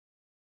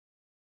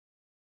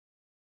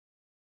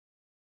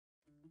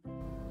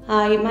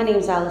Hi, my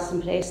name's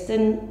Alison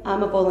Preston.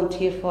 I'm a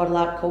volunteer for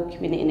Larkhall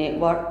Community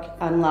Network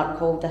and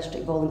Larkhall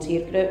District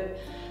Volunteer Group,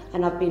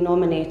 and I've been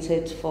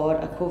nominated for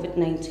a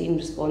COVID-19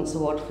 Response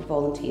Award for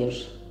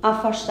volunteers.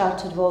 I first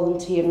started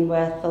volunteering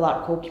with the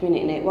Larkhall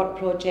Community Network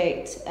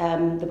project.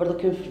 They were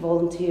looking for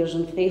volunteers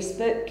on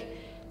Facebook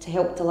to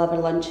help deliver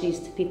lunches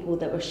to people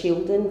that were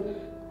shielding,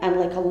 and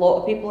like a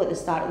lot of people at the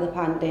start of the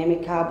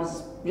pandemic,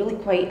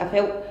 I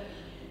felt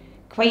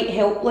quite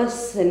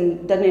helpless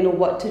and didn't know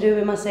what to do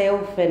with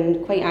myself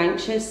and quite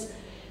anxious.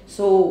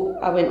 So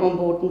I went on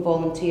board and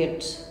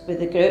volunteered with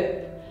the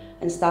group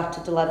and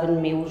started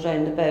delivering meals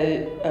round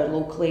about our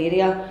local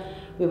area.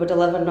 We were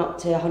delivering up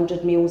to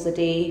 100 meals a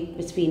day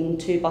between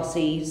 2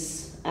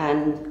 buses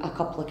and a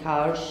couple of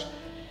cars,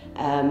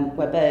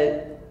 with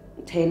about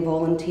 10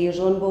 volunteers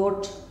on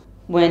board.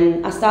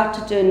 When I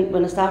started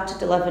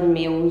delivering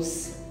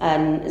meals,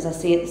 and as I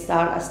say at the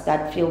start, I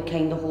did feel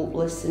kind of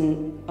hopeless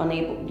and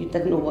unable, you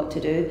didn't know what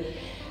to do.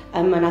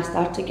 And when I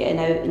started getting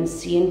out and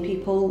seeing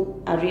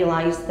people, I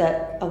realised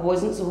that I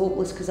wasn't so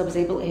hopeless because I was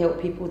able to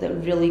help people that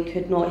really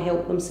could not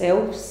help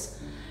themselves.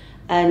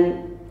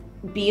 And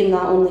being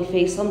that only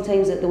face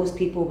sometimes that those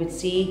people would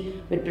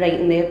see would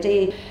brighten their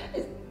day.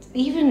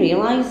 Even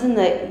realising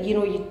that, you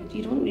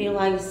don't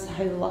realise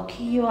how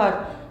lucky you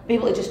are, be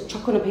able to just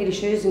chuck on a pair of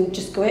shoes and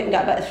just go out and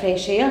get a bit of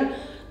fresh air.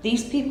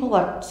 These people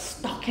are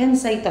stuck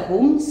inside their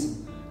homes,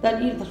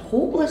 they're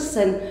hopeless,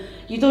 and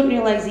you don't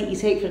realise that you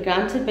take for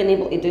granted being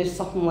able to do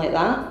something like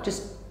that.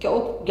 Just get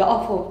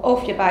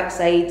off your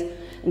backside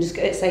and just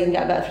get outside and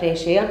get a bit of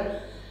fresh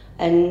air.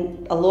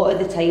 And a lot of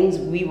the times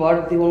we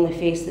were the only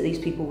face that these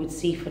people would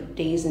see for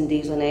days and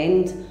days on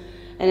end.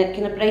 And it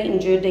kind of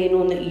brightened your day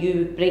knowing that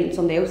you brightened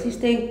somebody else's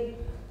day.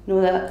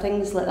 That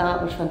things like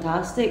that were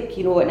fantastic,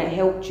 and it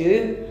helped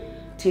you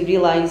to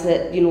realise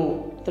that,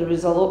 there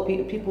was a lot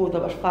of people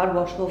that were far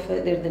worse off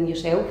out there than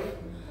yourself,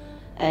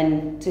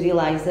 and to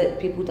realise that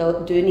people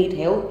do need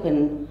help,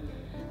 and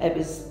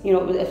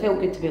it felt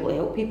good to be able to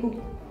help people.